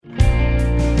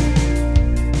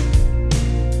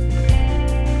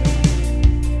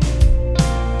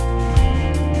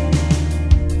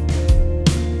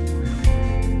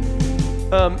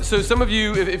So some of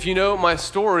you, if you know my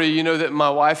story, you know that my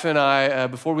wife and I,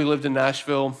 before we lived in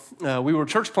Nashville, we were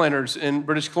church planters in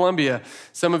British Columbia.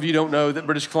 Some of you don't know that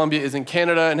British Columbia is in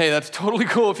Canada, and hey, that's totally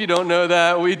cool if you don't know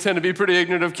that. We tend to be pretty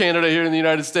ignorant of Canada here in the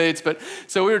United States. But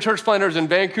so we were church planters in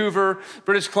Vancouver,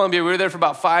 British Columbia. We were there for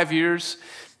about 5 years.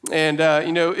 And,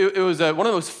 it was one of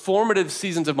the most formative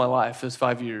seasons of my life, those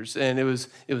 5 years. And it was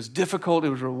difficult, it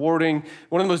was rewarding.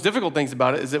 One of the most difficult things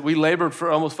about it is that we labored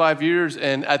for almost 5 years.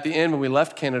 And at the end, when we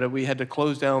left Canada, we had to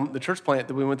close down the church plant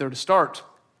that we went there to start,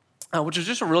 which was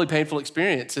just a really painful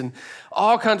experience. And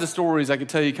all kinds of stories I could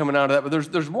tell you coming out of that.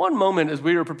 But there's one moment as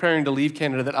we were preparing to leave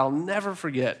Canada that I'll never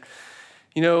forget.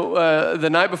 You know, the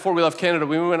night before we left Canada,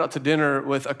 we went out to dinner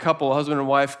with a couple, a husband and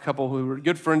wife couple who were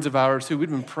good friends of ours who we'd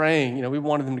been praying. You know, we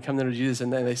wanted them to come to Jesus,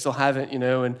 and they still haven't, you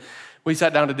know. And we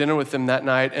sat down to dinner with them that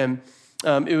night, and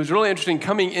it was really interesting.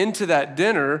 Coming into that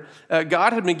dinner,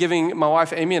 God had been giving my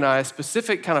wife Amy and I a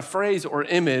specific kind of phrase or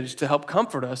image to help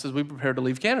comfort us as we prepared to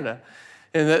leave Canada.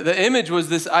 And the image was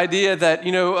this idea that,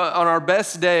 you know, on our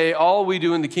best day, all we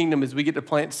do in the kingdom is we get to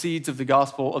plant seeds of the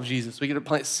gospel of Jesus. We get to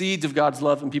plant seeds of God's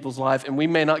love in people's life, and we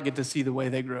may not get to see the way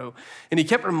they grow. And he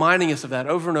kept reminding us of that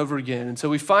over and over again. And so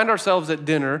we find ourselves at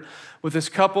dinner with this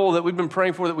couple that we've been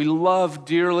praying for, that we love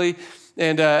dearly.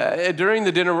 And during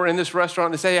the dinner, we're in this restaurant,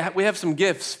 and they say, we have some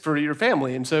gifts for your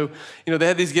family. And so, you know, they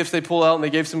had these gifts they pull out, and they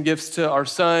gave some gifts to our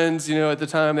sons. You know, at the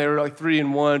time, they were like 3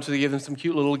 and 1, so they gave them some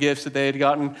cute little gifts that they had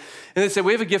gotten. And they said,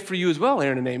 we have a gift for you as well,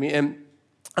 Aaron and Amy. And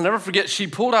I'll never forget, she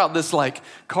pulled out this like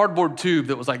cardboard tube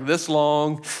that was like this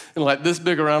long and like this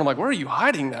big around. I'm like, where are you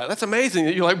hiding that? That's amazing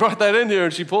that you like brought that in here.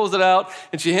 And she pulls it out,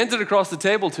 and she hands it across the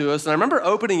table to us. And I remember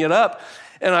opening it up,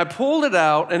 and I pulled it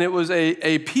out, and it was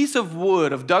a piece of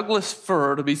wood, of Douglas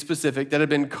fir to be specific, that had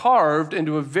been carved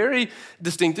into a very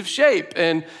distinctive shape.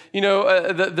 And, you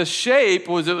know, the shape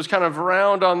was, it was kind of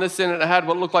round on this end, and it had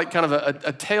what looked like kind of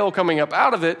a tail coming up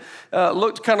out of it.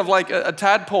 Looked kind of like a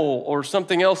tadpole or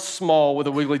something else small with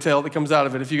a wiggly tail that comes out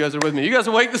of it, if you guys are with me. You guys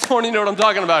awake this morning? You know what I'm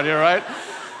talking about here, right?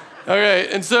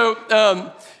 Okay, and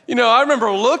so, you know, I remember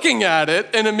looking at it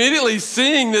and immediately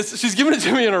seeing this. She's giving it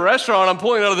to me in a restaurant. I'm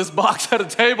pulling it out of this box at a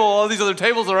table, all these other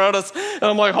tables around us, and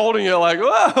I'm like holding it like,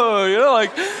 whoa, you know,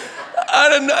 like,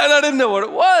 I didn't know what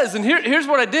it was. And here's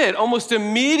what I did. Almost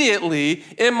immediately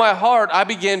in my heart, I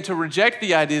began to reject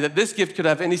the idea that this gift could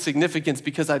have any significance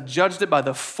because I judged it by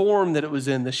the form that it was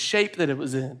in, the shape that it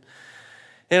was in.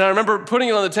 And I remember putting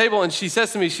it on the table, and she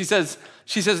says to me, she says,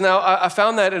 now, I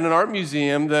found that in an art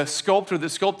museum. The sculptor that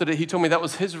sculpted it, he told me that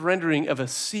was his rendering of a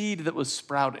seed that was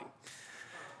sprouting.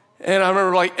 And I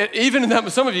remember, like, even in that,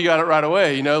 some of you got it right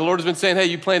away. You know, the Lord has been saying, hey,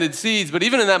 you planted seeds. But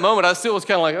even in that moment, I still was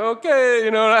kind of like, okay,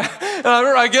 you know. And I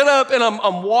remember I get up, and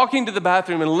I'm walking to the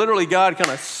bathroom, and literally God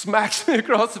kind of smacks me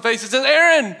across the face and says,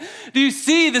 Aaron, do you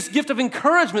see this gift of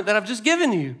encouragement that I've just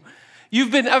given you?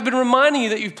 I've been reminding you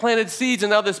that you've planted seeds,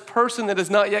 and now this person that has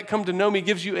not yet come to know me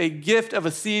gives you a gift of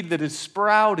a seed that is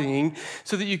sprouting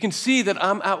so that you can see that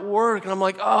I'm at work. And I'm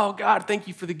like, oh, God, thank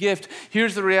you for the gift.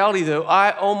 Here's the reality, though.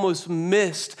 I almost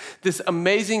missed this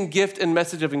amazing gift and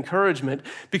message of encouragement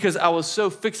because I was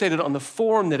so fixated on the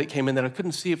form that it came in that I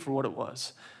couldn't see it for what it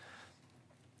was.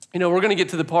 You know, we're going to get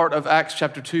to the part of Acts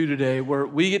chapter 2 today where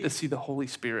we get to see the Holy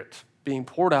Spirit being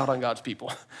poured out on God's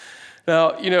people.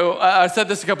 Now, you know, I said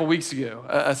this a couple weeks ago.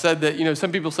 I said that, you know,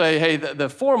 some people say, hey, the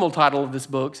formal title of this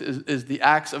book is the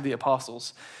Acts of the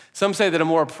Apostles. Some say that a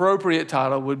more appropriate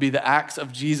title would be the Acts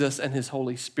of Jesus and his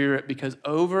Holy Spirit, because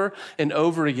over and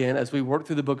over again, as we work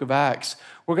through the book of Acts,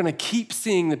 we're going to keep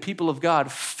seeing the people of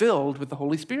God filled with the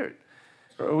Holy Spirit.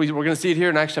 We're going to see it here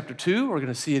in Acts chapter 2. We're going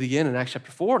to see it again in Acts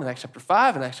chapter 4, and Acts chapter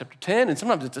 5, and Acts chapter 10. And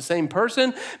sometimes it's the same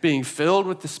person being filled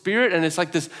with the Spirit. And it's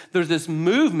like this, there's this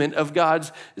movement of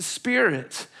God's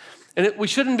Spirit. And we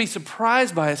shouldn't be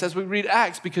surprised by us as we read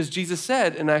Acts, because Jesus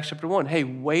said in Acts chapter 1, hey,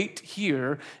 wait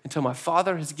here until my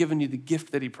Father has given you the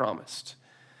gift that he promised.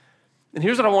 And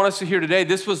here's what I want us to hear today.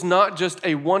 This was not just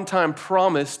a one-time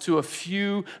promise to a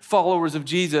few followers of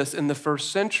Jesus in the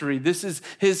first century. This is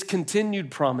his continued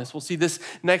promise. We'll see this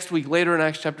next week later in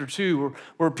Acts chapter 2,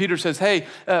 where Peter says, hey,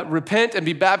 repent and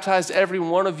be baptized, every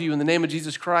one of you, in the name of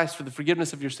Jesus Christ for the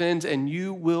forgiveness of your sins, and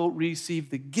you will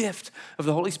receive the gift of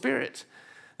the Holy Spirit.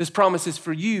 This promise is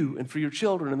for you and for your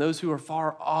children and those who are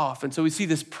far off. And so we see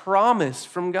this promise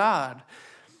from God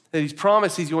that he's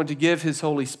promised he's going to give his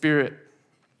Holy Spirit.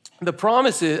 The problem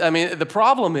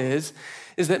is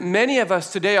that many of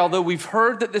us today, although we've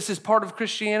heard that this is part of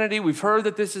Christianity, we've heard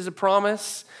that this is a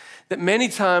promise, that many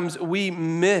times we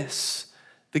miss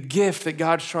the gift that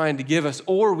God's trying to give us,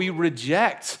 or we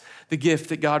reject the gift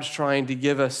that God's trying to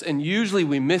give us. And usually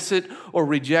we miss it or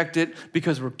reject it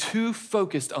because we're too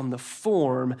focused on the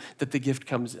form that the gift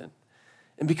comes in.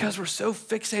 And because we're so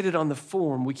fixated on the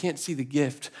form, we can't see the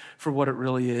gift for what it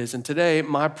really is. And today,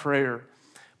 my prayer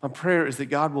is that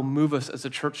God will move us as a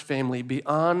church family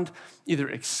beyond either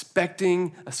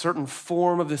expecting a certain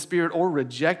form of the Spirit or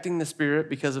rejecting the Spirit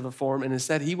because of a form, and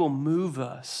instead he will move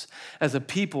us as a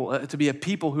people to be a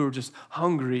people who are just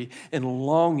hungry and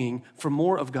longing for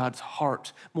more of God's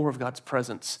heart, more of God's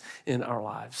presence in our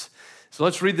lives. So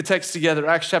let's read the text together,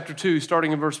 Acts chapter 2,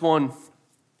 starting in verse 1.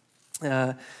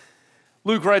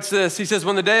 Luke writes this, he says,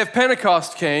 when the day of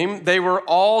Pentecost came, they were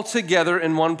all together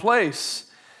in one place.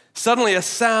 Suddenly a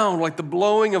sound like the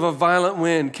blowing of a violent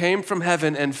wind came from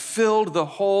heaven and filled the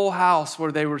whole house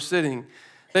where they were sitting.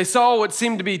 They saw what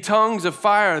seemed to be tongues of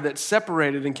fire that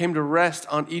separated and came to rest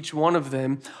on each one of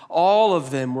them. All of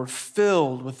them were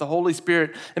filled with the Holy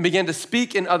Spirit and began to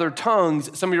speak in other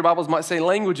tongues, some of your Bibles might say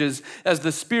languages, as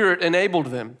the Spirit enabled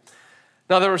them.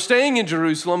 Now they were staying in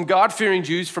Jerusalem, God-fearing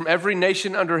Jews from every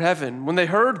nation under heaven. When they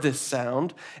heard this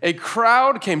sound, a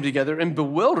crowd came together in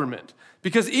bewilderment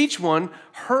because each one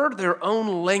heard their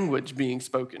own language being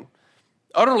spoken.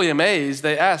 Utterly amazed,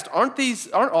 they asked, aren't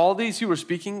all these who are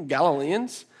speaking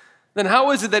Galileans? Then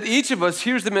how is it that each of us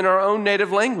hears them in our own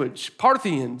native language?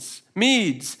 Parthians,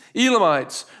 Medes,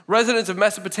 Elamites, residents of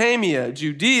Mesopotamia,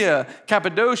 Judea,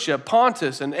 Cappadocia,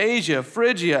 Pontus, and Asia,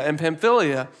 Phrygia, and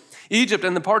Pamphylia, Egypt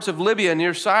and the parts of Libya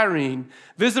near Cyrene,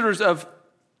 visitors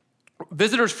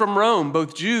from Rome,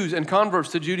 both Jews and converts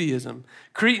to Judaism,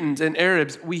 Cretans and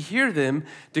Arabs, we hear them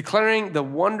declaring the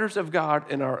wonders of God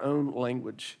in our own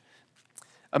language.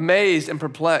 Amazed and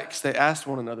perplexed, they asked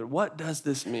one another, what does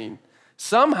this mean?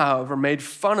 Some, however, made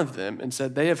fun of them and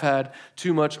said they have had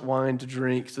too much wine to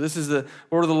drink. So this is the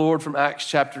word of the Lord from Acts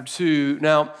chapter 2.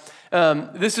 Now,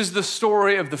 this is the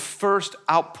story of the first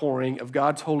outpouring of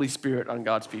God's Holy Spirit on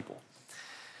God's people.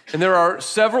 And there are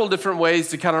several different ways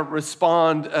to kind of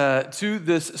respond to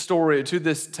this story, to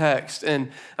this text.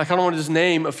 And I kind of want to just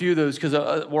name a few of those because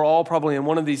we're all probably in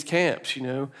one of these camps, you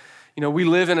know. We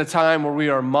live in a time where we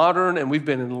are modern and we've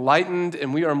been enlightened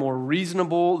and we are more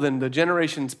reasonable than the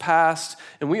generations past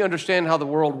and we understand how the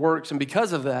world works. And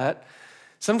because of that,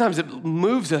 sometimes it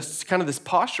moves us to kind of this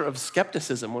posture of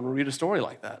skepticism when we read a story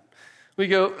like that. We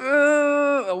go,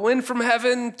 a wind from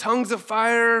heaven, tongues of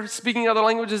fire, speaking other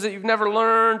languages that you've never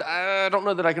learned. I don't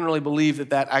know that I can really believe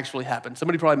that actually happened.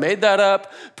 Somebody probably made that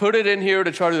up, put it in here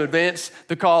to try to advance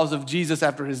the cause of Jesus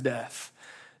after his death.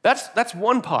 That's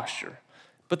one posture.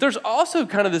 But there's also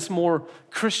kind of this more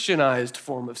Christianized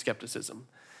form of skepticism.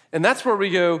 And that's where we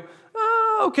go,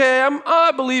 okay,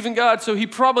 I believe in God, so he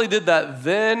probably did that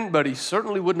then, but he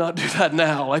certainly would not do that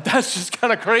now. Like, that's just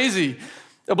kind of crazy.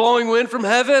 A blowing wind from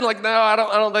heaven? Like, no, I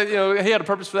don't think, he had a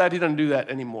purpose for that. He doesn't do that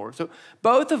anymore. So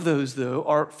both of those, though,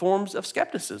 are forms of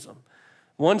skepticism.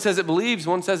 One says it believes,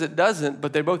 one says it doesn't,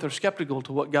 but they both are skeptical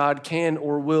to what God can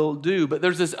or will do. But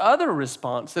there's this other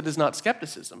response that is not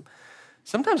skepticism.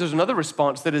 Sometimes there's another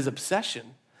response that is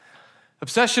obsession.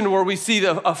 Obsession where we see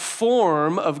a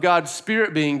form of God's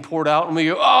Spirit being poured out and we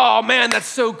go, oh man, that's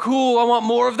so cool. I want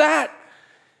more of that.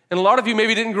 And a lot of you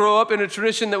maybe didn't grow up in a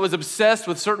tradition that was obsessed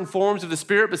with certain forms of the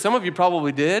Spirit, but some of you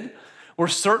probably did, where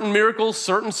certain miracles,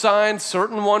 certain signs,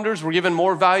 certain wonders were given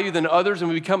more value than others, and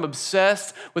we become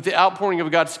obsessed with the outpouring of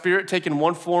God's Spirit, taking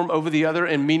one form over the other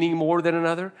and meaning more than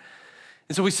another.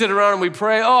 And so we sit around and we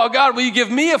pray, oh, God, will you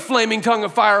give me a flaming tongue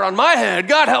of fire on my head?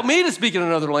 God, help me to speak in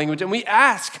another language. And we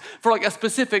ask for like a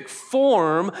specific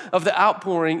form of the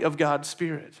outpouring of God's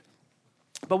Spirit.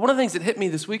 But one of the things that hit me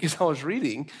this week as I was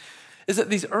reading is that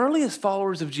these earliest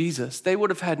followers of Jesus, they would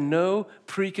have had no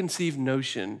preconceived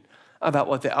notion about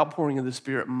what the outpouring of the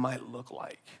Spirit might look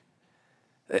like.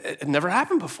 It never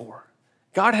happened before.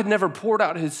 God had never poured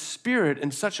out his Spirit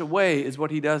in such a way as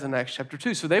what he does in Acts chapter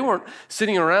 2. So they weren't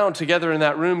sitting around together in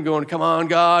that room going, come on,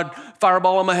 God,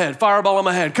 fireball on my head, fireball on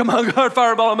my head. Come on, God,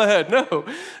 fireball on my head. No,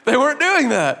 they weren't doing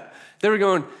that. They were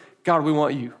going, God, we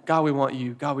want you. God, we want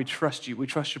you. God, we trust you. We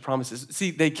trust your promises.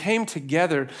 See, they came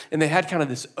together and they had kind of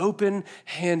this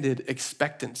open-handed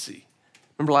expectancy.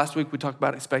 Remember last week we talked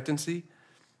about expectancy?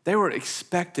 They were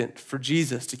expectant for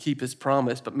Jesus to keep his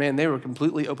promise, but man, they were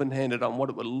completely open-handed on what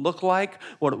it would look like,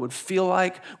 what it would feel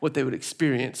like, what they would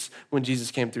experience when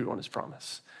Jesus came through on his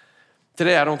promise.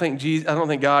 Today, I don't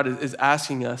think God is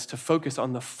asking us to focus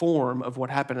on the form of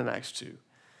what happened in Acts 2.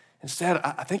 Instead,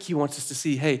 I think he wants us to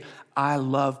see, hey, I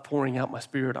love pouring out my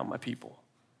Spirit on my people.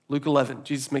 Luke 11,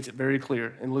 Jesus makes it very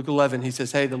clear. In Luke 11, he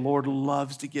says, hey, the Lord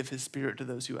loves to give his Spirit to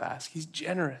those who ask. He's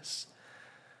generous.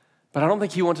 But I don't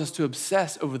think he wants us to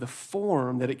obsess over the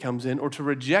form that it comes in or to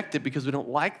reject it because we don't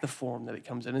like the form that it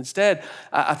comes in. Instead,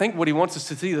 I think what he wants us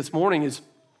to see this morning is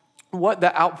what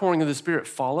the outpouring of the Spirit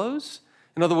follows.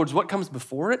 In other words, what comes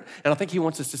before it. And I think he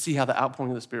wants us to see how the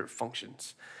outpouring of the Spirit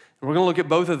functions. And we're going to look at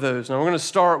both of those. Now, we're going to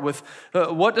start with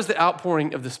what does the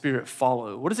outpouring of the Spirit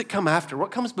follow? What does it come after?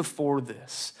 What comes before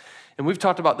this? And we've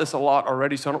talked about this a lot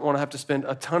already, so I don't want to have to spend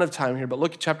a ton of time here. But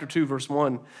look at chapter 2, verse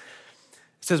 1. It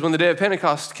says, when the day of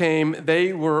Pentecost came,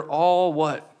 they were all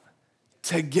what?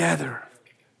 Together.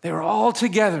 They were all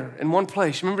together in one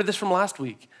place. You remember this from last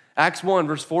week? Acts 1,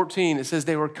 verse 14, it says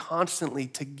they were constantly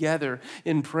together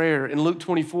in prayer. In Luke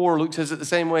 24, Luke says it the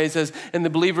same way. It says, and the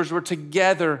believers were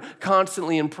together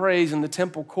constantly in praise in the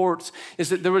temple courts. Is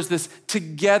that there was this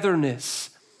togetherness.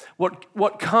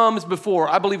 What comes before,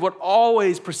 I believe what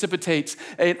always precipitates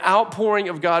an outpouring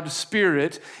of God's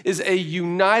Spirit is a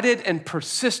united and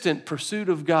persistent pursuit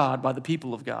of God by the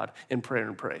people of God in prayer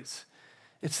and praise.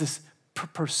 It's this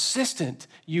persistent,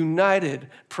 united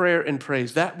prayer and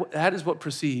praise. That is what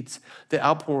precedes the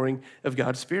outpouring of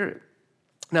God's Spirit.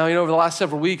 Now, over the last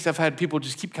several weeks, I've had people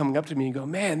just keep coming up to me and go,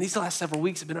 man, these last several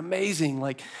weeks have been amazing.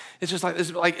 It's just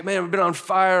like, man, we've been on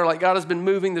fire. Like, God has been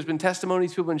moving. There's been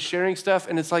testimonies. People have been sharing stuff.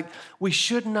 And it's like, we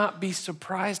should not be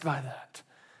surprised by that.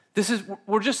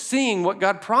 We're just seeing what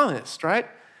God promised, right?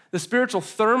 The spiritual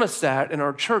thermostat in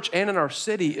our church and in our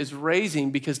city is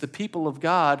raising because the people of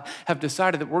God have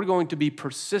decided that we're going to be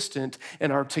persistent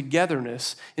in our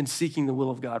togetherness in seeking the will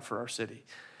of God for our city.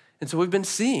 And so we've been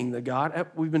seeing God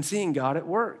at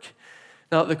work.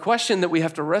 Now, the question that we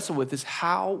have to wrestle with is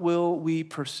how will we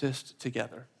persist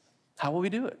together? How will we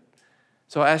do it?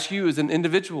 So I ask you as an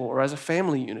individual or as a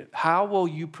family unit, how will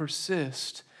you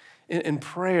persist in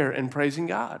prayer and praising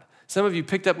God? Some of you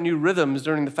picked up new rhythms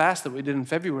during the fast that we did in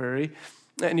February,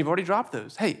 and you've already dropped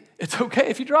those. Hey, it's okay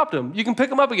if you dropped them. You can pick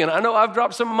them up again. I know I've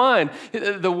dropped some of mine.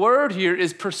 The word here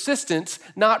is persistence,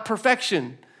 not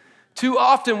perfection. Too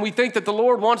often we think that the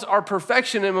Lord wants our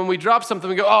perfection, and when we drop something,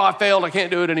 we go, oh, I failed, I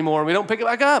can't do it anymore. We don't pick it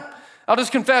back up. I'll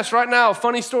just confess right now, a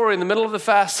funny story. In the middle of the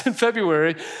fast in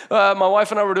February, my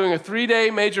wife and I were doing a 3-day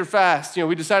major fast.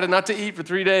 We decided not to eat for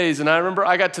 3 days. And I remember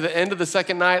I got to the end of the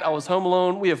second night. I was home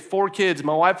alone. We have 4 kids.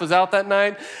 My wife was out that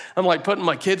night. I'm like putting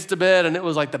my kids to bed, and it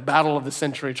was like the battle of the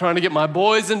century, trying to get my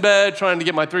boys in bed, trying to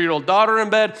get my 3-year-old daughter in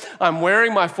bed. I'm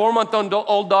wearing my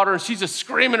 4-month-old daughter, and she's just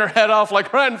screaming her head off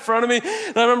like right in front of me.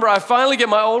 And I remember I finally get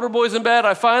my older boys in bed.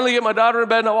 I finally get my daughter in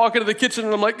bed, and I walk into the kitchen,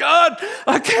 and I'm like, God,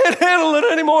 I can't handle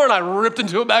it anymore. And I ripped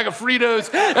into a bag of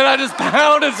Fritos, and I just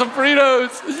pounded some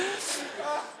Fritos.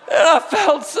 And I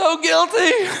felt so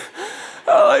guilty.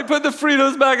 I put the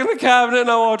Fritos back in the cabinet, and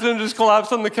I walked in and just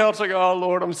collapsed on the couch like, oh,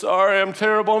 Lord, I'm sorry. I'm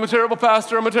terrible. I'm a terrible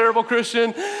pastor. I'm a terrible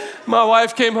Christian. My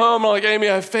wife came home. I'm like,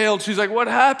 Amy, I failed. She's like, what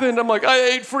happened? I'm like, I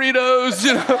ate Fritos,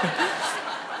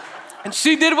 And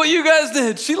she did what you guys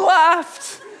did. She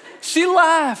laughed. She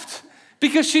laughed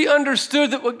because she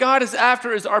understood that what God is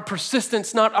after is our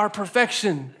persistence, not our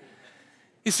perfection.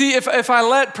 You see, if I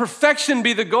let perfection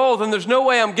be the goal, then there's no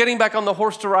way I'm getting back on the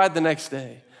horse to ride the next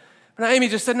day. But Amy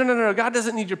just said, no, God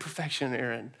doesn't need your perfection,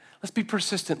 Aaron. Let's be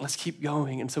persistent. Let's keep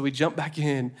going. And so we jump back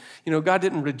in. God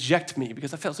didn't reject me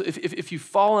because I felt so. If you've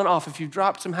fallen off, if you've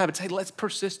dropped some habits, hey, let's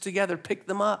persist together. Pick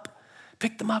them up.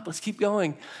 Pick them up. Let's keep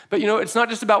going. But it's not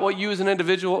just about what you as an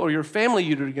individual or your family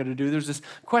unit are going to do. There's this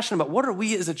question about what are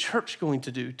we as a church going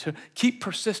to do to keep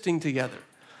persisting together?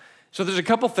 So there's a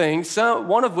couple things,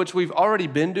 one of which we've already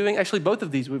been doing. Actually, both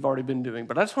of these we've already been doing,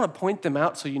 but I just want to point them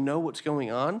out so you know what's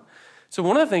going on. So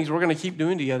one of the things we're going to keep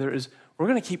doing together is we're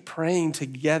going to keep praying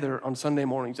together on Sunday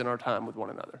mornings in our time with one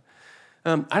another.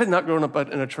 I did not grow up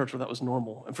in a church where that was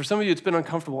normal. And for some of you, it's been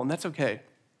uncomfortable, and that's okay.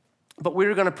 But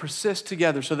we're going to persist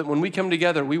together so that when we come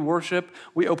together, we worship,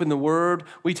 we open the word,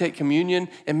 we take communion,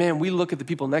 and man, we look at the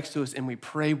people next to us and we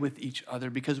pray with each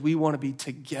other because we want to be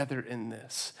together in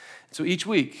this. So each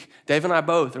week, Dave and I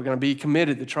both are going to be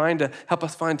committed to trying to help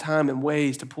us find time and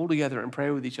ways to pull together and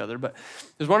pray with each other. But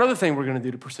there's one other thing we're going to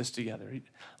do to persist together.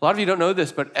 A lot of you don't know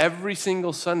this, but every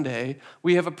single Sunday,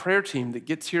 we have a prayer team that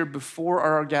gets here before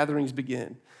our gatherings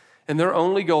begin. And their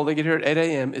only goal, they get here at 8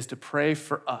 a.m., is to pray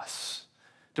for us.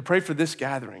 To pray for this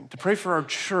gathering, to pray for our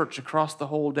church across the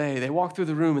whole day. They walk through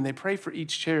the room and they pray for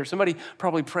each chair. Somebody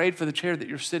probably prayed for the chair that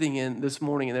you're sitting in this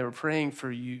morning and they were praying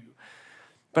for you.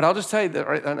 But I'll just tell you that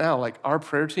right now, like our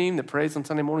prayer team that prays on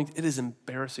Sunday mornings, it is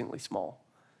embarrassingly small.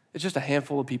 It's just a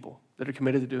handful of people that are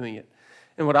committed to doing it.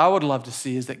 And what I would love to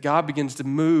see is that God begins to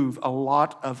move a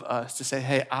lot of us to say,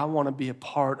 hey, I want to be a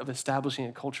part of establishing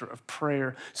a culture of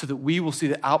prayer so that we will see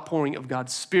the outpouring of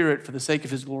God's Spirit for the sake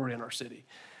of his glory in our city.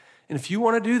 And if you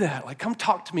want to do that, like come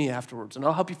talk to me afterwards and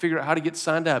I'll help you figure out how to get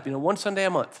signed up. One Sunday a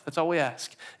month, that's all we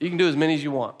ask. You can do as many as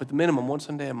you want, but the minimum, one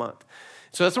Sunday a month.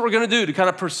 So that's what we're going to do to kind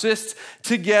of persist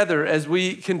together as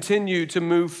we continue to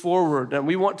move forward. And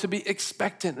we want to be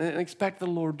expectant and expect the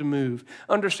Lord to move,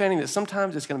 understanding that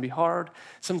sometimes it's going to be hard,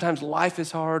 sometimes life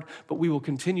is hard, but we will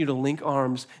continue to link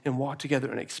arms and walk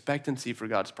together in expectancy for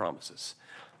God's promises.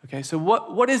 Okay, so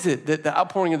what is it that the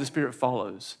outpouring of the Spirit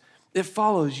follows? It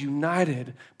follows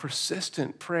united,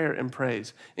 persistent prayer and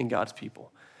praise in God's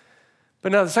people.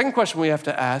 But now the second question we have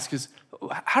to ask is,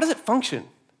 how does it function?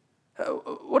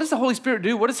 What does the Holy Spirit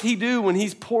do? What does he do when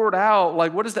he's poured out?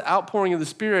 Like, what does the outpouring of the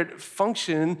Spirit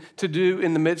function to do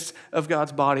in the midst of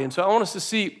God's body? And so I want us to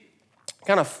see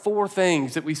kind of four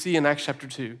things that we see in Acts chapter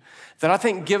 2 that I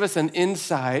think give us an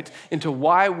insight into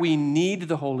why we need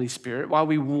the Holy Spirit, why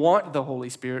we want the Holy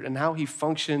Spirit, and how he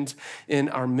functions in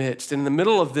our midst. And in the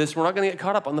middle of this, we're not going to get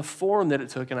caught up on the form that it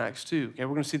took in Acts 2. Okay,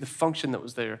 we're going to see the function that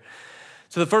was there.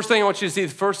 So the first thing I want you to see,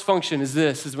 the first function is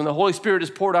this, is when the Holy Spirit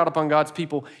is poured out upon God's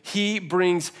people, he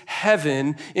brings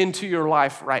heaven into your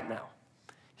life right now.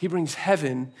 He brings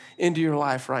heaven into your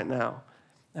life right now.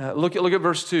 Look at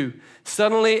verse 2.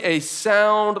 Suddenly a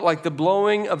sound like the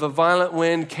blowing of a violent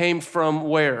wind came from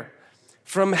where?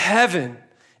 From heaven,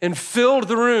 and filled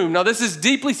the room. Now this is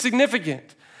deeply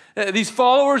significant. These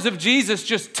followers of Jesus,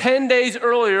 just 10 days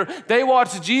earlier, they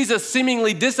watched Jesus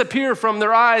seemingly disappear from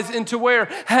their eyes into where?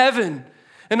 Heaven.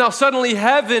 And now suddenly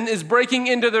heaven is breaking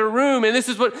into their room. And this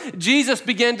is what Jesus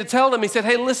began to tell them. He said,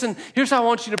 hey, listen, here's how I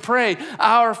want you to pray.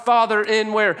 Our Father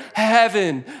in where?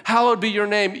 Heaven. Hallowed be your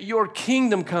name. Your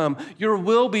kingdom come. Your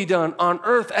will be done on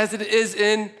earth as it is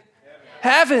in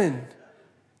heaven.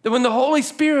 That when the Holy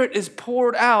Spirit is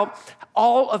poured out,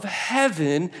 all of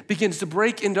heaven begins to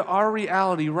break into our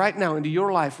reality right now, into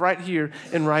your life right here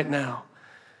and right now.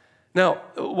 Now,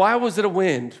 why was it a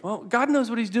wind? Well, God knows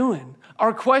what he's doing.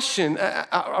 Our question,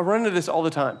 I run into this all the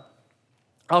time.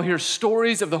 I'll hear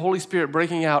stories of the Holy Spirit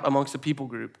breaking out amongst a people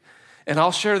group, and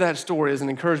I'll share that story as an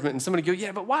encouragement, and somebody go,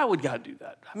 yeah, but why would God do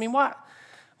that? I mean, why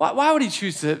would he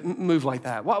choose to move like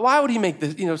that? Why would he make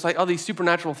this, it's like all these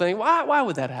supernatural things. Why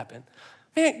would that happen?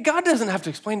 Man, God doesn't have to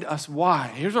explain to us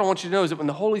why. Here's what I want you to know is that when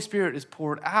the Holy Spirit is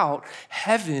poured out,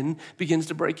 heaven begins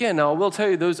to break in. Now, I will tell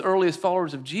you, those earliest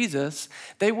followers of Jesus,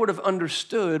 they would have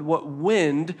understood what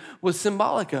wind was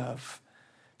symbolic of.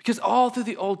 Because all through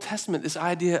the Old Testament, this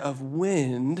idea of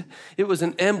wind, it was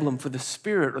an emblem for the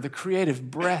Spirit or the creative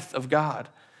breath of God.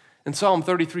 In Psalm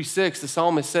 33:6, the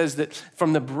psalmist says that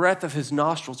from the breath of his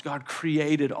nostrils, God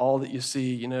created all that you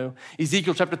see,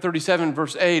 Ezekiel chapter 37,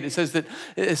 verse 8, it says that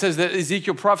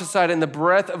Ezekiel prophesied, and the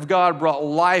breath of God brought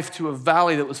life to a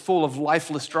valley that was full of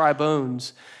lifeless dry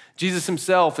bones. Jesus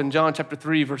himself in John chapter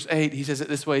 3, verse 8, he says it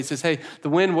this way. He says, hey, the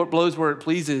wind blows where it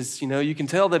pleases. You can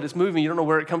tell that it's moving. You don't know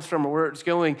where it comes from or where it's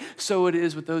going. So it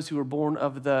is with those who are born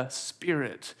of the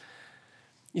Spirit.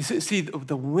 You see,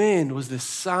 the wind was the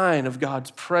sign of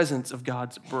God's presence, of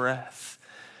God's breath.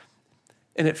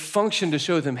 And it functioned to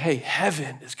show them, hey,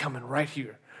 heaven is coming right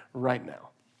here, right now.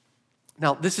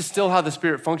 Now, this is still how the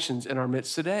Spirit functions in our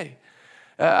midst today.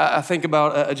 I think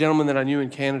about a gentleman that I knew in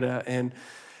Canada, and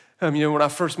when I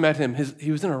first met him,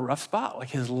 he was in a rough spot.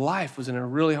 Like his life was in a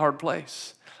really hard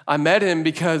place. I met him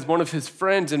because one of his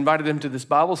friends invited him to this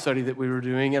Bible study that we were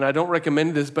doing, and I don't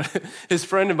recommend this, but his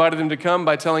friend invited him to come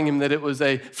by telling him that it was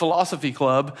a philosophy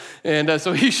club, and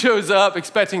so he shows up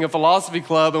expecting a philosophy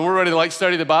club, and we're ready to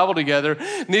study the Bible together.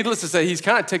 Needless to say, he's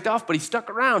kind of ticked off, but he stuck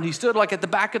around. He stood at the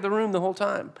back of the room the whole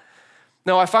time.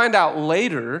 Now, I find out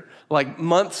later,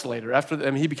 months later,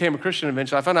 after he became a Christian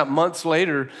eventually, I found out months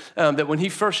later that when he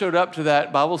first showed up to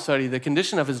that Bible study, the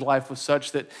condition of his life was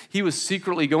such that he was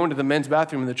secretly going to the men's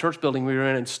bathroom in the church building we were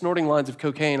in and snorting lines of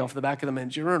cocaine off the back of the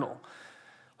men's urinal.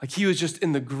 He was just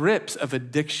in the grips of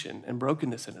addiction and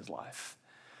brokenness in his life.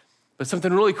 But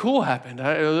something really cool happened.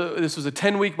 This was a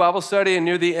 10-week Bible study, and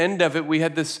near the end of it, we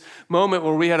had this moment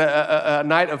where we had a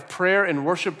night of prayer and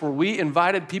worship where we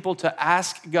invited people to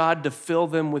ask God to fill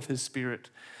them with his Spirit.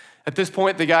 At this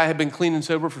point, the guy had been clean and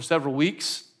sober for several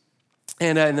weeks,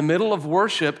 and in the middle of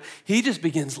worship, he just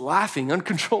begins laughing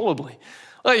uncontrollably.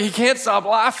 He can't stop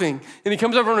laughing. And he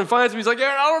comes over and finds me. He's like,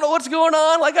 Aaron, I don't know what's going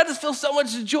on. I just feel so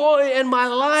much joy in my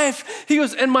life. He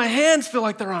goes, and my hands feel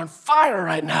like they're on fire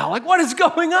right now. What is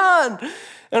going on?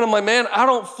 And I'm like, man, I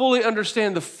don't fully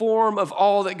understand the form of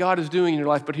all that God is doing in your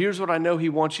life, but here's what I know he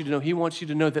wants you to know. He wants you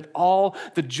to know that all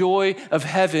the joy of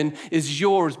heaven is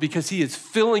yours because he is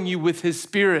filling you with his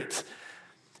Spirit.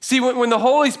 See, when the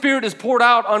Holy Spirit is poured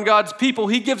out on God's people,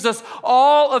 he gives us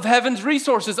all of heaven's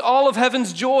resources, all of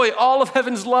heaven's joy, all of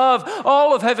heaven's love,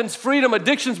 all of heaven's freedom.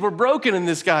 Addictions were broken in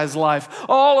this guy's life.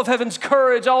 All of heaven's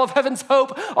courage, all of heaven's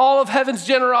hope, all of heaven's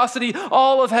generosity,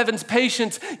 all of heaven's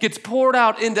patience gets poured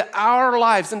out into our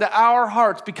lives, into our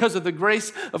hearts because of the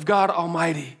grace of God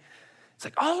Almighty. It's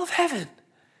like all of heaven.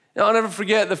 Now, I'll never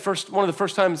forget one of the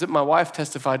first times that my wife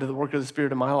testified to the work of the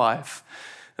Spirit in my life.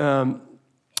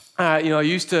 I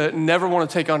used to never want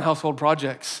to take on household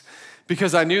projects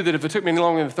because I knew that if it took me any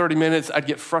longer than 30 minutes, I'd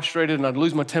get frustrated and I'd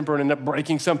lose my temper and end up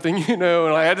breaking something, and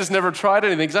I just never tried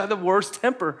anything because I had the worst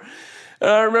temper.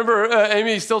 And I remember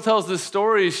Amy still tells this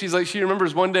story. She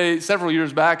remembers one day several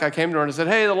years back, I came to her and I said,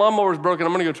 hey, the lawnmower's broken.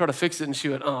 I'm going to go try to fix it. And she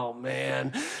went, oh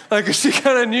man, she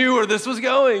kind of knew where this was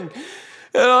going.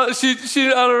 And I'll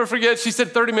never forget, she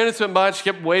said 30 minutes went by and she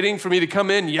kept waiting for me to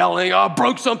come in yelling, oh, I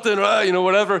broke something,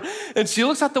 whatever. And she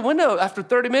looks out the window after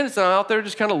 30 minutes and I'm out there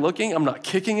just kind of looking. I'm not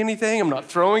kicking anything. I'm not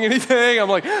throwing anything. I'm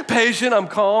like patient, I'm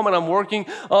calm, and I'm working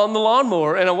on the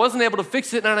lawnmower. And I wasn't able to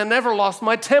fix it and I never lost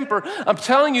my temper. I'm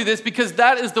telling you this because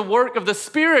that is the work of the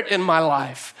Spirit in my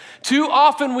life. Too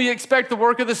often we expect the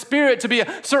work of the Spirit to be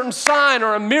a certain sign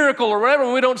or a miracle or whatever.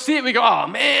 When we don't see it, we go, oh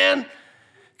man.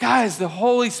 Guys, the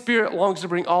Holy Spirit longs to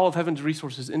bring all of heaven's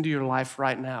resources into your life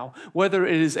right now, whether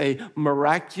it is a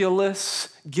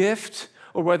miraculous gift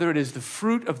or whether it is the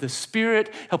fruit of the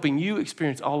Spirit helping you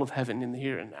experience all of heaven in the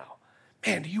here and now.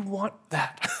 Man, do you want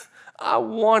that? I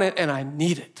want it and I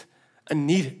need it. I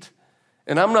need it.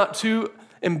 And I'm not too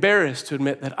embarrassed to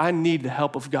admit that I need the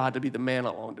help of God to be the man I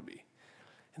long to be.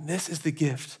 And this is the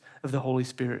gift of the Holy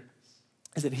Spirit,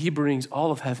 is that he brings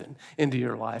all of heaven into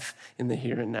your life in the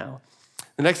here and now.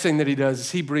 The next thing that he does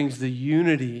is he brings the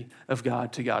unity of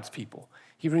God to God's people.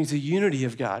 He brings the unity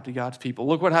of God to God's people.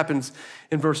 Look what happens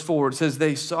in verse 4. It says,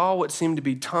 they saw what seemed to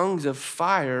be tongues of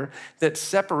fire that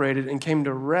separated and came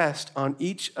to rest on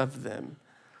each of them.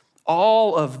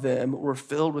 All of them were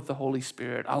filled with the Holy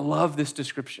Spirit. I love this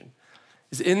description.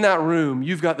 Is in that room,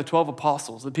 you've got the 12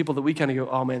 apostles, the people that we kind of go,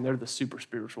 oh man, they're the super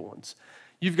spiritual ones.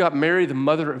 You've got Mary, the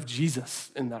mother of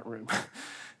Jesus, in that room.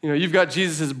 You've got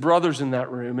Jesus' brothers in that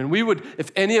room. And we would,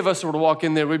 if any of us were to walk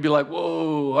in there, we'd be like,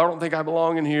 whoa, I don't think I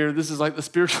belong in here. This is like the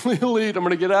spiritually elite. I'm going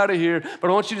to get out of here.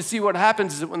 But I want you to see what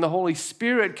happens is that when the Holy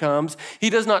Spirit comes, he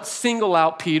does not single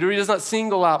out Peter. He does not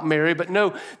single out Mary. But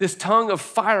no, this tongue of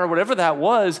fire, whatever that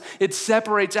was, it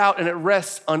separates out and it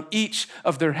rests on each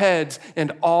of their heads.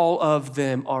 And all of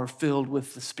them are filled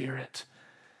with the Spirit.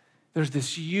 There's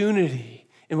this unity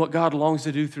in what God longs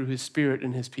to do through his Spirit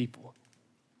and his people.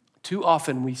 Too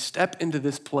often we step into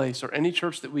this place or any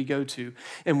church that we go to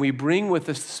and we bring with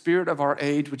us the spirit of our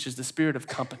age, which is the spirit of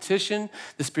competition,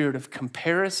 the spirit of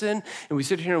comparison. And we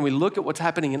sit here and we look at what's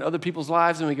happening in other people's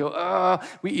lives and we go,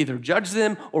 we either judge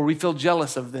them or we feel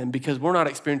jealous of them because we're not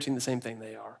experiencing the same thing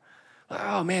they are.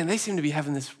 Oh man, they seem to be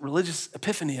having this religious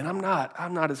epiphany and I'm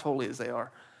not as holy as they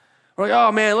are. We're like,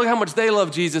 oh man, look how much they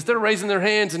love Jesus. They're raising their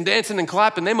hands and dancing and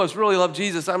clapping. They must really love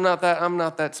Jesus. I'm not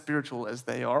that spiritual as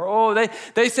they are. Oh,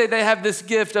 they say they have this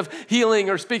gift of healing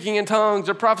or speaking in tongues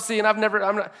or prophecy, and I'm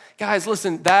not. Guys,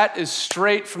 listen, that is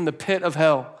straight from the pit of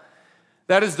hell.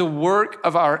 That is the work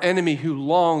of our enemy who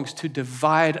longs to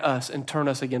divide us and turn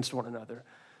us against one another.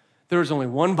 There is only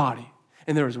one body,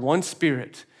 and there is one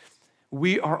Spirit.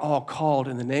 We are all called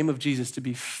in the name of Jesus to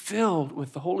be filled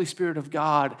with the Holy Spirit of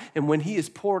God. And when he is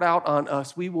poured out on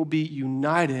us, we will be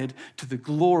united to the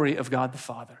glory of God the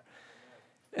Father.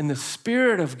 And the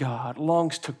Spirit of God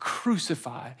longs to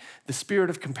crucify the spirit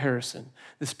of comparison,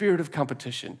 the spirit of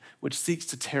competition, which seeks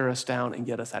to tear us down and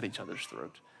get us at each other's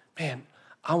throat. Man,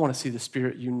 I want to see the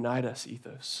Spirit unite us,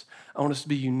 Ethos. I want us to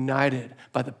be united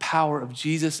by the power of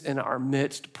Jesus in our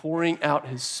midst, pouring out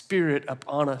his Spirit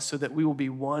upon us so that we will be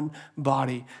one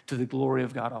body to the glory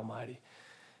of God Almighty.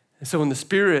 And so when the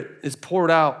Spirit is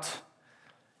poured out,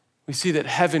 we see that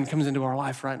heaven comes into our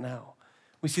life right now.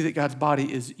 We see that God's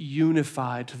body is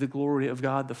unified to the glory of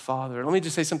God the Father. And let me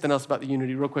just say something else about the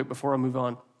unity real quick before I move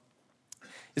on.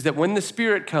 Is that when the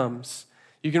Spirit comes,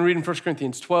 you can read in 1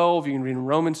 Corinthians 12, you can read in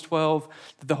Romans 12,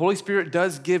 that the Holy Spirit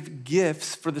does give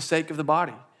gifts for the sake of the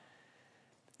body.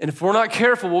 And if we're not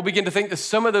careful, we'll begin to think that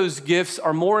some of those gifts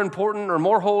are more important or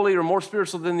more holy or more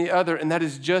spiritual than the other, and that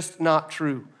is just not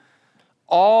true.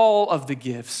 All of the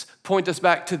gifts point us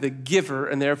back to the giver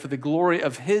and they're for the glory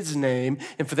of his name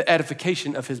and for the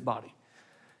edification of his body.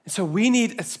 And so we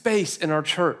need a space in our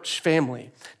church family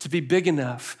to be big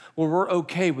enough where we're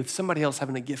okay with somebody else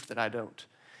having a gift that I don't.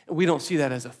 We don't see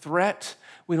that as a threat.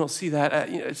 We don't see that.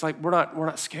 It's like we're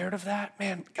not scared of that.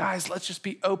 Man, guys, let's just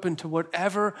be open to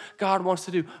whatever God wants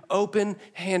to do.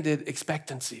 Open-handed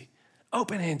expectancy.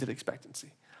 Open-handed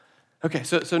expectancy. Okay,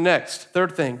 so next,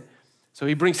 third thing. So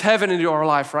he brings heaven into our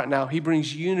life right now. He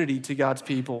brings unity to God's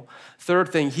people. Third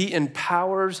thing, he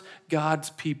empowers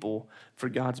God's people for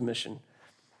God's mission.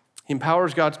 He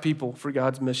empowers God's people for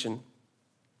God's mission.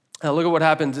 Now look at what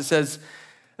happens. It says,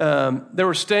 they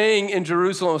were staying in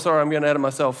Jerusalem. Sorry, I'm getting ahead of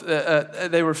myself.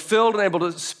 They were filled and able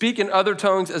to speak in other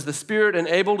tongues as the Spirit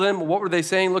enabled them. What were they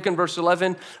saying? Look in verse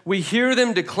 11. We hear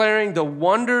them declaring the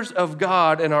wonders of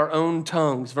God in our own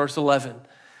tongues. Verse 11.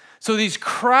 So these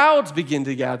crowds begin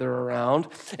to gather around,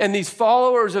 and these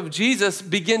followers of Jesus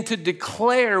begin to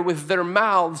declare with their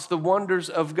mouths the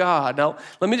wonders of God. Now,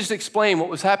 let me just explain what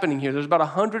was happening here. There's about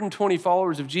 120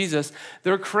 followers of Jesus.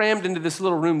 They're crammed into this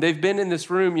little room. They've been in this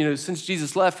room, since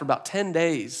Jesus left for about 10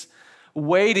 days,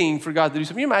 waiting for God to do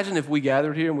something. Can you imagine if we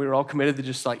gathered here and we were all committed to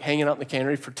just like hanging out in the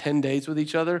cannery for 10 days with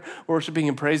each other, worshiping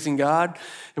and praising God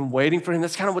and waiting for him?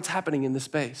 That's kind of what's happening in this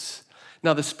space.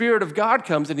 Now, the Spirit of God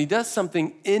comes and he does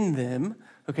something in them.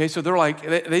 Okay, so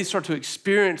they start to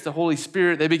experience the Holy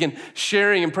Spirit. They begin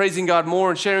sharing and praising God more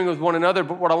and sharing with one another.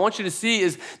 But what I want you to see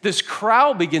is this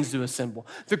crowd begins to assemble.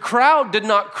 The crowd did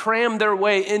not cram their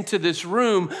way into this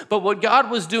room, but what God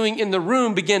was doing in the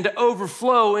room began to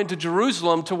overflow into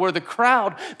Jerusalem to where the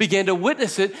crowd began to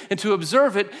witness it and to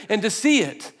observe it and to see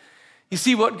it. You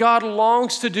see, what God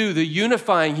longs to do, the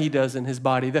unifying he does in his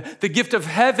body, the gift of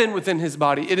heaven within his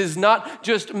body, it is not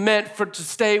just meant to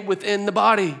stay within the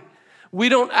body. We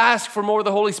don't ask for more of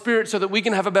the Holy Spirit so that we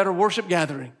can have a better worship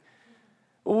gathering.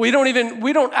 We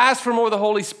don't ask for more of the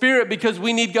Holy Spirit because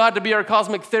we need God to be our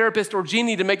cosmic therapist or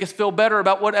genie to make us feel better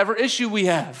about whatever issue we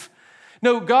have.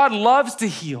 No, God loves to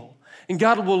heal. And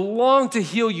God will long to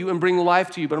heal you and bring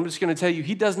life to you. But I'm just going to tell you,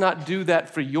 he does not do that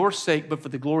for your sake, but for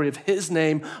the glory of his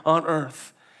name on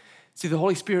earth. See, the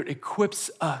Holy Spirit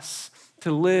equips us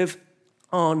to live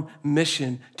on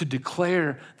mission, to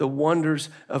declare the wonders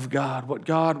of God. What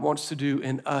God wants to do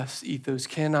in us, ethos,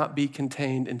 cannot be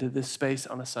contained into this space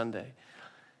on a Sunday.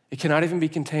 It cannot even be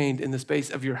contained in the space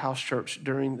of your house church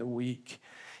during the week.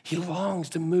 He longs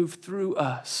to move through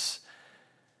us.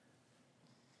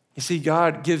 You see,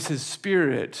 God gives his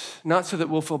Spirit not so that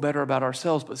we'll feel better about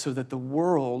ourselves, but so that the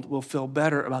world will feel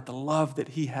better about the love that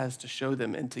he has to show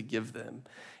them and to give them.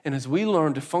 And as we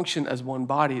learn to function as one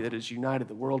body that is united,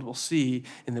 the world will see,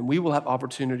 and then we will have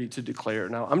opportunity to declare.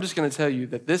 Now, I'm just going to tell you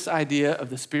that this idea of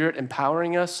the Spirit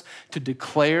empowering us to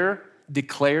declare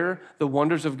the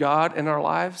wonders of God in our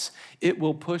lives, it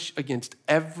will push against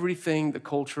everything the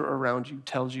culture around you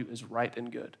tells you is right and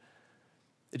good.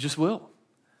 It just will.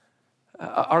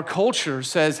 Our culture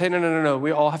says, hey, no, we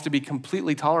all have to be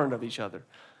completely tolerant of each other.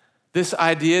 This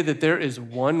idea that there is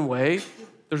one way,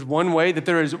 that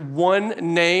there is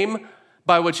one name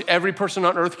by which every person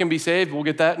on earth can be saved. We'll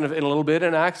get that in a little bit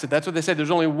in Acts. That's what they said. There's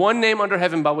only one name under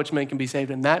heaven by which men can be saved,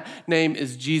 and that name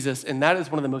is Jesus. And that is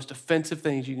one of the most offensive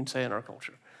things you can say in our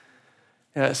culture.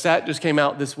 A stat just came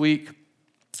out this week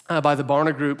by the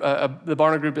Barna Group. The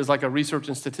Barna Group is like a research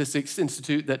and statistics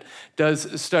institute that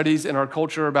does studies in our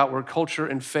culture about where culture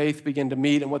and faith begin to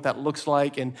meet and what that looks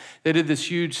like. And they did this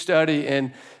huge study.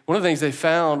 And one of the things they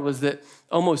found was that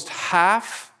almost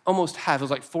half, it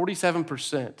was like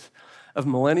 47% of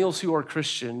millennials who are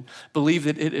Christian believe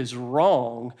that it is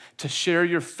wrong to share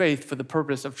your faith for the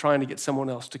purpose of trying to get someone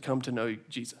else to come to know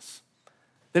Jesus.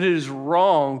 That it is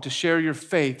wrong to share your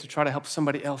faith to try to help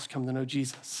somebody else come to know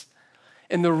Jesus.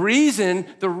 And the reason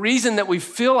that we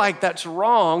feel like that's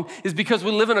wrong is because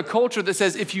we live in a culture that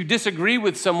says if you disagree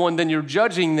with someone, then you're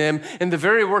judging them. And the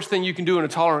very worst thing you can do in a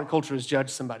tolerant culture is judge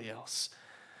somebody else.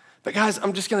 But guys,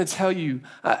 I'm just going to tell you,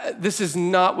 this is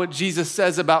not what Jesus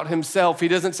says about himself. He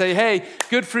doesn't say, hey,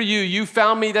 good for you. You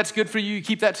found me. That's good for you. You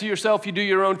keep that to yourself. You do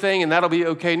your own thing and that'll be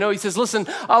okay. No, he says, listen,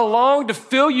 I long to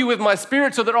fill you with my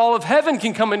Spirit so that all of heaven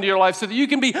can come into your life, so that you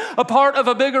can be a part of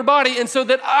a bigger body, and so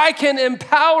that I can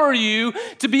empower you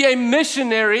to be a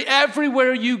missionary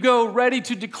everywhere you go, ready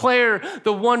to declare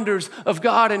the wonders of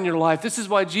God in your life. This is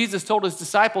why Jesus told his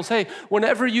disciples, hey,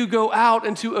 whenever you go out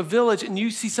into a village and you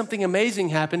see something amazing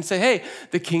happen, say, hey,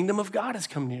 the kingdom of God has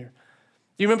come near.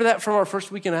 Do you remember that from our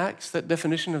first week in Acts, that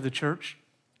definition of the church?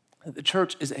 The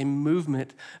church is a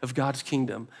movement of God's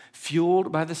kingdom,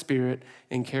 fueled by the Spirit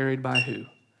and carried by who?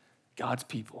 God's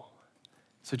people.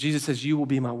 So Jesus says, you will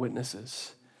be my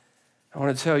witnesses. I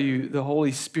want to tell you, the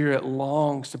Holy Spirit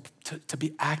longs to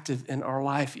be active in our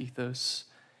life ethos.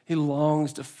 He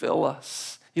longs to fill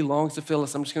us. He longs to fill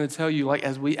us. I'm just going to tell you, like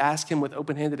as we ask him with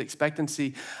open-handed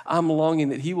expectancy, I'm longing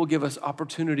that he will give us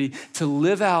opportunity to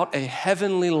live out a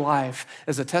heavenly life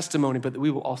as a testimony, but that we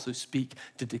will also speak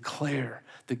to declare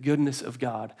the goodness of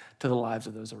God to the lives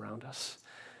of those around us.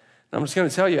 I'm just going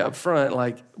to tell you up front,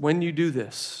 like when you do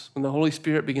this, when the Holy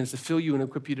Spirit begins to fill you and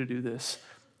equip you to do this,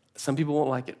 some people won't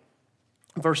like it.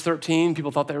 Verse 13,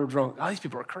 people thought they were drunk. Oh, these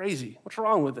people are crazy. What's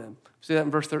wrong with them? See that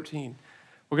in verse 13.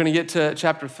 We're going to get to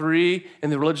chapter 3, and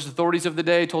the religious authorities of the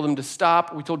day told them to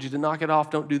stop. We told you to knock it off.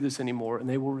 Don't do this anymore, and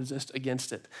they will resist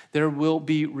against it. There will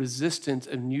be resistance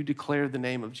when you declare the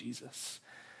name of Jesus.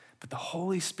 But the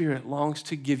Holy Spirit longs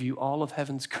to give you all of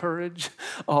heaven's courage,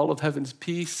 all of heaven's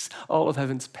peace, all of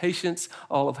heaven's patience,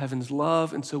 all of heaven's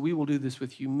love. And so we will do this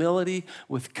with humility,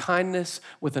 with kindness,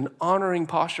 with an honoring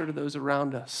posture to those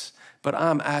around us. But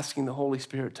I'm asking the Holy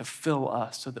Spirit to fill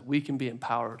us so that we can be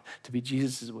empowered to be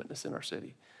Jesus' witness in our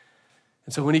city.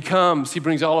 And so when he comes, he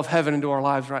brings all of heaven into our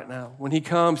lives right now. When he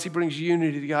comes, he brings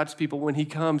unity to God's people. When he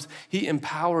comes, he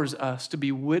empowers us to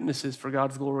be witnesses for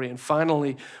God's glory. And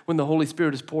finally, when the Holy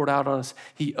Spirit is poured out on us,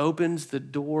 he opens the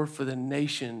door for the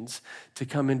nations to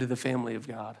come into the family of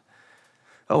God.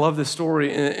 I love this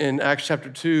story in Acts chapter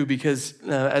 2 because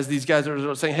as these guys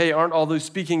are saying, hey, aren't all those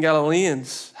speaking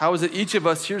Galileans? How is it each of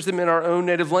us hears them in our own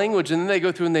native language? And then they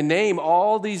go through and they name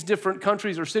all these different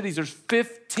countries or cities. There's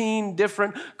 15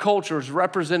 different cultures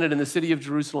represented in the city of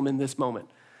Jerusalem in this moment.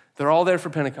 They're all there for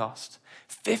Pentecost.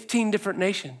 15 different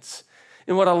nations.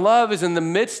 And what I love is in the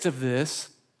midst of this,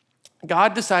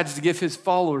 God decides to give his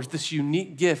followers this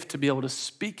unique gift to be able to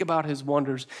speak about his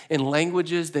wonders in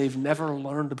languages they've never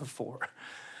learned before.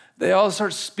 They all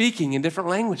start speaking in different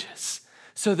languages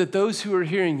so that those who are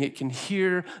hearing it can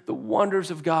hear the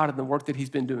wonders of God and the work that he's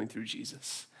been doing through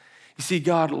Jesus. You see,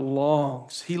 God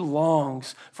longs, he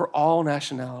longs for all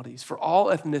nationalities, for all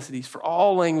ethnicities, for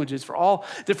all languages, for all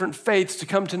different faiths to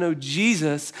come to know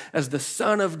Jesus as the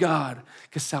Son of God,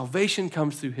 because salvation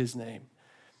comes through his name.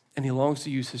 And he longs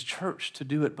to use his church to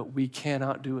do it, but we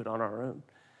cannot do it on our own.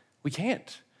 We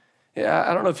can't. Yeah,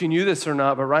 I don't know if you knew this or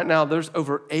not, but right now there's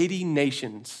over 80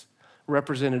 nations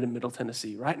represented in Middle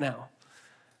Tennessee right now,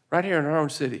 right here in our own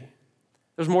city.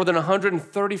 There's more than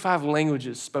 135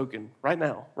 languages spoken right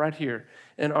now, right here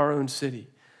in our own city.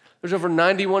 There's over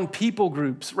 91 people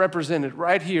groups represented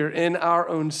right here in our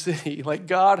own city. Like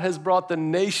God has brought the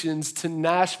nations to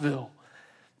Nashville.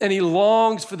 And he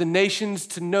longs for the nations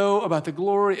to know about the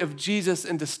glory of Jesus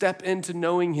and to step into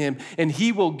knowing him. And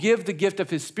he will give the gift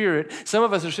of his Spirit. Some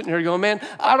of us are sitting here going, man,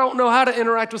 I don't know how to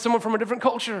interact with someone from a different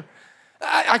culture.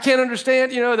 I can't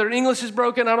understand, their English is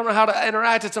broken. I don't know how to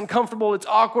interact. It's uncomfortable. It's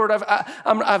awkward. I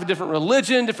have a different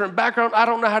religion, different background. I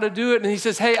don't know how to do it. And he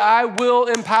says, hey, I will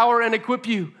empower and equip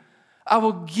you. I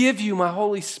will give you my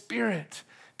Holy Spirit.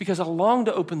 Because I long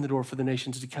to open the door for the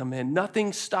nations to come in.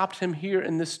 Nothing stopped him here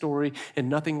in this story, and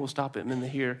nothing will stop him in the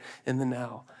here and the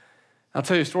now. I'll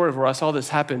tell you a story of where I saw this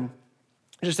happen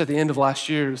just at the end of last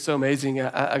year. It was so amazing.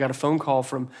 I got a phone call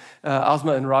from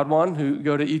Asma and Radwan, who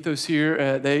go to Ethos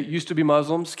here. They used to be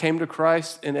Muslims, came to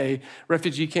Christ in a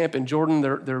refugee camp in Jordan.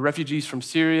 They're refugees from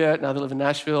Syria. Now they live in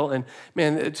Nashville. And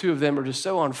man, the two of them are just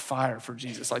so on fire for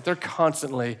Jesus. Like they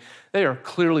are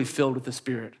clearly filled with the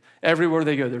Spirit. Everywhere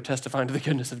they go, they're testifying to the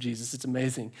goodness of Jesus. It's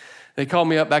amazing. They called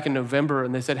me up back in November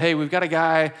and they said, hey, we've got a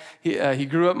guy. He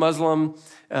grew up Muslim.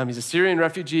 He's a Syrian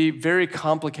refugee, very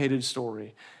complicated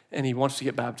story. And he wants to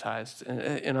get baptized.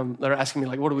 And they're asking me,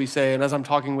 like, what do we say? And as I'm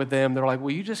talking with them, they're like,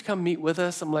 will you just come meet with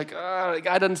us? I'm like, the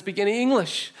guy doesn't speak any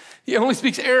English. He only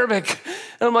speaks Arabic.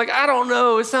 And I'm like, I don't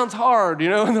know. It sounds hard,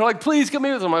 And they're like, please come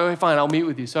meet with us. I'm like, okay, fine, I'll meet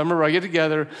with you. So I remember I get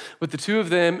together with the two of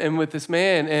them and with this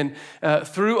man. And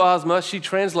through Asma, she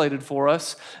translated for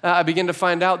us. I began to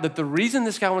find out that the reason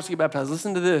this guy wants to get baptized,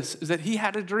 listen to this, is that he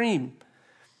had a dream.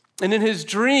 And in his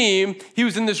dream, he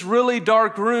was in this really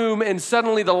dark room and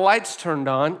suddenly the lights turned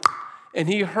on and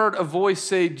he heard a voice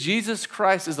say, Jesus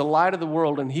Christ is the light of the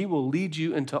world and he will lead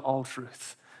you into all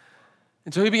truth.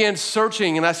 And so he began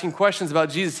searching and asking questions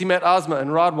about Jesus. He met Asma and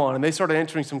Radwan and they started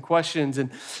answering some questions and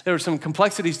there were some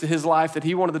complexities to his life that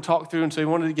he wanted to talk through. And so he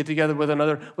wanted to get together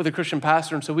with a Christian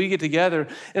pastor. And so we get together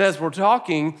and as we're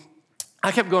talking,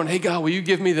 I kept going, hey, God, will you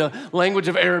give me the language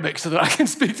of Arabic so that I can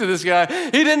speak to this guy?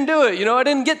 He didn't do it. I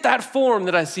didn't get that form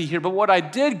that I see here. But what I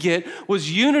did get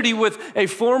was unity with a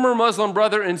former Muslim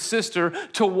brother and sister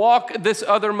to walk this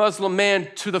other Muslim man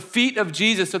to the feet of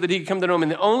Jesus so that he could come to know him.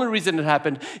 And the only reason it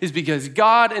happened is because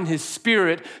God and his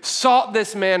Spirit sought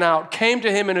this man out, came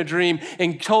to him in a dream,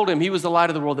 and told him he was the light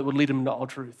of the world that would lead him into all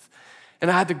truth. And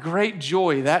I had the great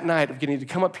joy that night of getting to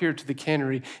come up here to the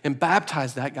cannery and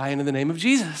baptize that guy into the name of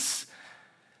Jesus.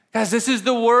 Guys, this is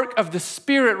the work of the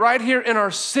Spirit right here in our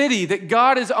city, that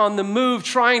God is on the move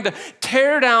trying to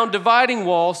tear down dividing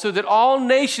walls so that all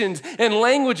nations and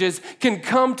languages can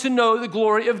come to know the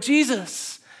glory of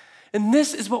Jesus. And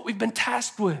this is what we've been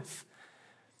tasked with.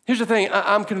 Here's the thing,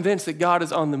 I'm convinced that God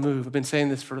is on the move. I've been saying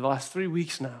this for the last 3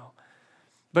 weeks now.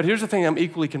 But here's the thing I'm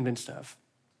equally convinced of,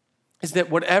 is that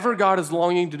whatever God is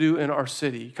longing to do in our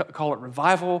city, call it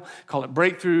revival, call it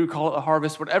breakthrough, call it a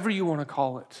harvest, whatever you want to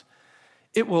call it,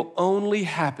 it will only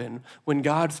happen when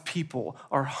God's people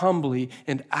are humbly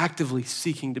and actively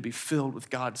seeking to be filled with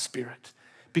God's Spirit,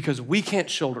 because we can't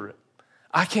shoulder it.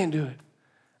 I can't do it.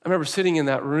 I remember sitting in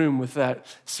that room with that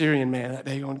Syrian man that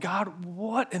day going, God,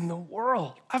 what in the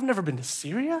world? I've never been to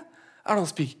Syria. I don't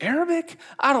speak Arabic.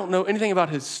 I don't know anything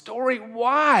about his story.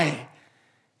 Why?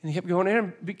 And he kept going,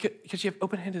 Aaron, because you have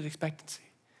open-handed expectancy.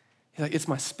 He's like, it's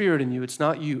my Spirit in you. It's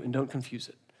not you, and don't confuse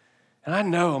it. And I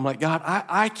know, I'm like, God,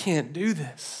 I can't do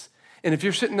this. And if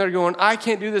you're sitting there going, I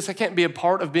can't do this, I can't be a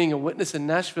part of being a witness in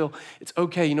Nashville, it's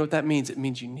okay. You know what that means? It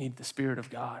means you need the Spirit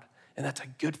of God. And that's a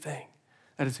good thing.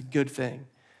 That is a good thing.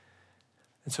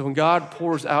 And so when God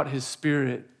pours out his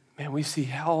Spirit, man, we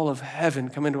see all of heaven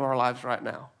come into our lives right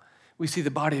now. We see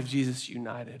the body of Jesus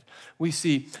united. We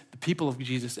see the people of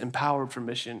Jesus empowered for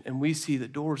mission. And we see the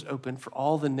doors open for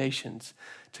all the nations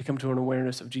to come to an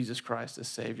awareness of Jesus Christ as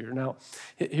Savior. Now,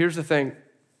 here's the thing.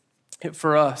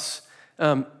 For us,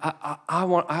 I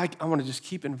want to just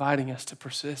keep inviting us to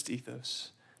persist, ethos.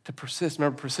 To persist.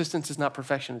 Remember, persistence is not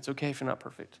perfection. It's okay if you're not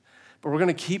perfect. But we're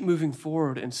going to keep moving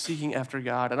forward and seeking after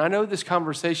God. And I know this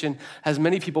conversation has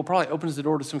many people, probably opens the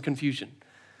door to some confusion.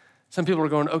 Some people are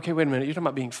going, okay, wait a minute. You're talking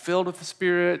about being filled with the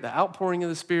Spirit, the outpouring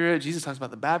of the Spirit. Jesus talks about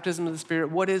the baptism of the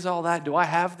Spirit. What is all that? Do I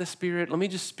have the Spirit? Let me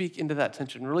just speak into that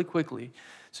tension really quickly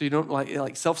so you don't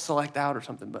like self-select out or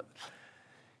something. But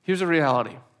here's the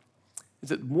reality. Is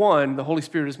that one, the Holy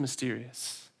Spirit is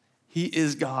mysterious. He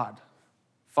is God.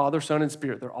 Father, Son, and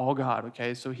Spirit, they're all God,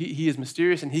 okay? So he is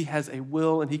mysterious and he has a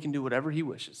will and he can do whatever he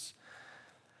wishes.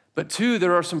 But two,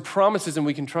 there are some promises and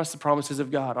we can trust the promises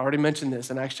of God. I already mentioned this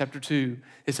in Acts chapter 2.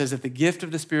 It says that the gift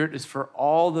of the Spirit is for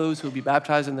all those who will be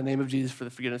baptized in the name of Jesus for the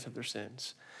forgiveness of their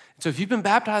sins. So if you've been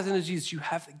baptized into Jesus, you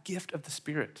have the gift of the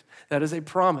Spirit. That is a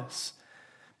promise.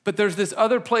 But there's this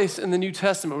other place in the New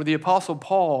Testament where the Apostle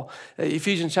Paul,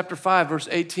 Ephesians chapter 5, verse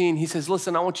 18, he says,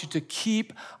 listen, I want you to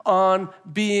keep on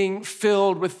being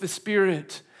filled with the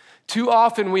Spirit. Too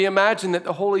often we imagine that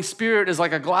the Holy Spirit is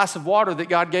like a glass of water that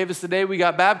God gave us the day we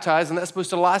got baptized, and that's supposed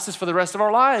to last us for the rest of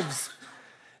our lives.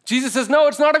 Jesus says, no,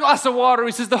 it's not a glass of water.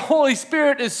 He says the Holy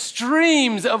Spirit is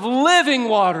streams of living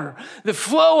water that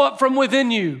flow up from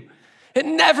within you. It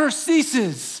never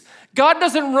ceases. God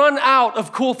doesn't run out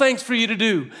of cool things for you to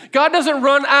do. God doesn't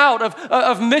run out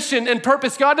of mission and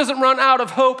purpose. God doesn't run out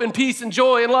of hope and peace and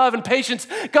joy and love and patience.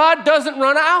 God doesn't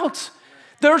run out.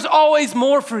 There's always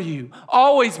more for you,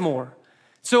 always more.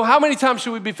 So how many times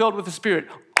should we be filled with the Spirit?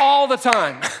 All the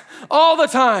time, all the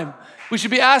time. We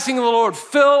should be asking the Lord,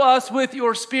 fill us with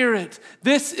your Spirit.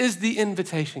 This is the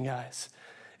invitation, guys.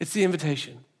 It's the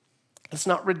invitation. Let's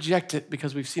not reject it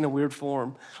because we've seen a weird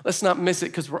form. Let's not miss it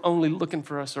because we're only looking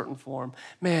for a certain form.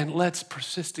 Man, let's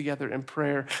persist together in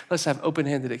prayer. Let's have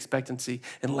open-handed expectancy,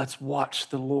 and let's watch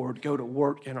the Lord go to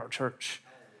work in our church.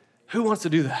 Who wants to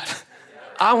do that?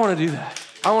 I want to do that.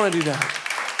 I want to do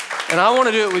that. And I want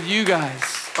to do it with you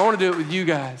guys. I want to do it with you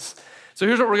guys. So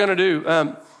here's what we're going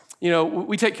to do.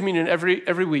 We take communion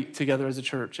every week together as a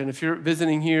church. And if you're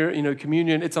visiting here,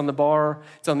 communion, it's on the bar.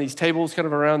 It's on these tables kind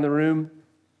of around the room.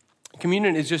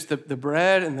 Communion is just the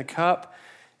bread and the cup.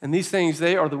 And these things,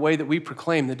 they are the way that we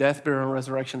proclaim the death, burial, and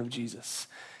resurrection of Jesus.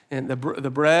 And the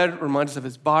bread reminds us of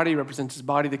his body, represents his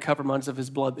body. The cup reminds us of his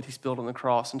blood that he spilled on the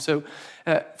cross. And so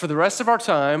for the rest of our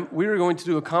time, we are going to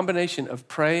do a combination of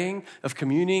praying, of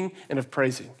communing, and of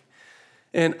praising.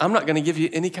 And I'm not going to give you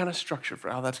any kind of structure for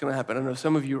how that's going to happen. I know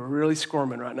some of you are really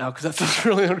squirming right now because that feels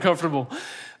really uncomfortable.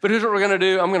 But here's what we're going to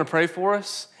do. I'm going to pray for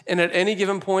us. And at any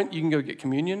given point, you can go get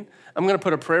communion. I'm going to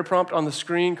put a prayer prompt on the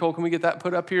screen. Cole, can we get that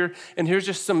put up here? And here's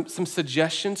just some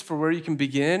suggestions for where you can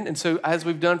begin. And so as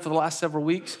we've done for the last several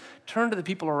weeks, turn to the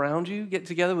people around you, get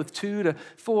together with 2 to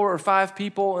 4 or 5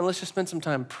 people, and let's just spend some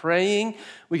time praying.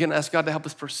 We can ask God to help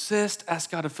us persist, ask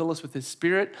God to fill us with his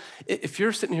Spirit. If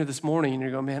you're sitting here this morning and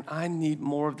you're going, man, I need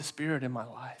more of the Spirit in my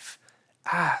life,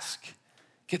 ask.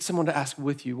 Get someone to ask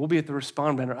with you. We'll be at the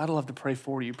Respond banner. I'd love to pray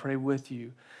for you, pray with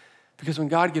you. Because when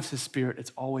God gives his Spirit,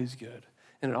 it's always good,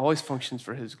 and it always functions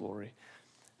for his glory.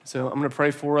 So I'm going to pray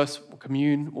for us. We'll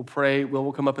commune. We'll pray. Will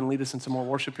will come up and lead us in some more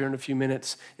worship here in a few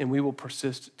minutes, and we will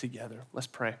persist together. Let's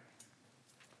pray.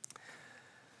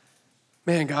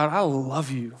 Man, God, I love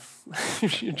you.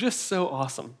 You're just so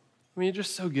awesome. I mean, you're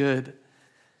just so good.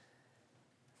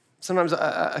 Sometimes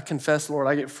I confess, Lord,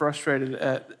 I get frustrated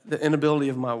at the inability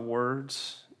of my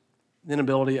words, the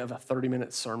inability of a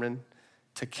 30-minute sermon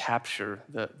to capture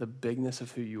the bigness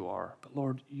of who you are. But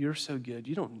Lord, you're so good.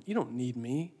 You don't need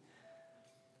me.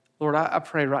 Lord, I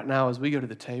pray right now as we go to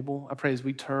the table, I pray as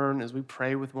we turn, as we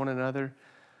pray with one another,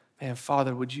 man,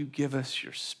 Father, would you give us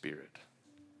your Spirit?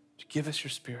 Would you give us your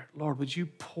Spirit? Lord, would you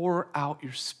pour out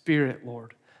your Spirit,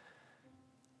 Lord?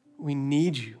 We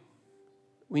need you.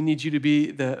 We need you to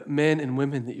be the men and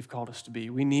women that you've called us to be.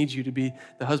 We need you to be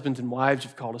the husbands and wives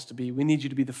you've called us to be. We need you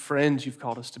to be the friends you've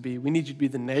called us to be. We need you to be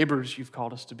the neighbors you've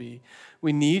called us to be.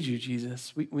 We need you,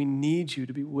 Jesus. We need you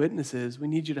to be witnesses. We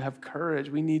need you to have courage.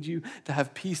 We need you to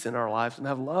have peace in our lives and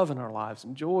have love in our lives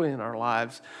and joy in our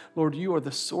lives. Lord, you are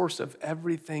the source of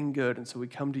everything good, and so we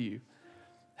come to you.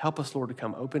 Help us, Lord, to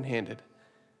come open-handed.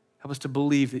 Help us to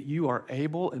believe that you are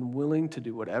able and willing to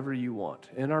do whatever you want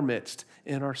in our midst,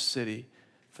 in our city,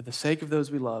 for the sake of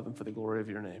those we love and for the glory of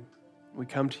your name. We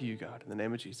come to you, God, in the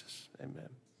name of Jesus. Amen.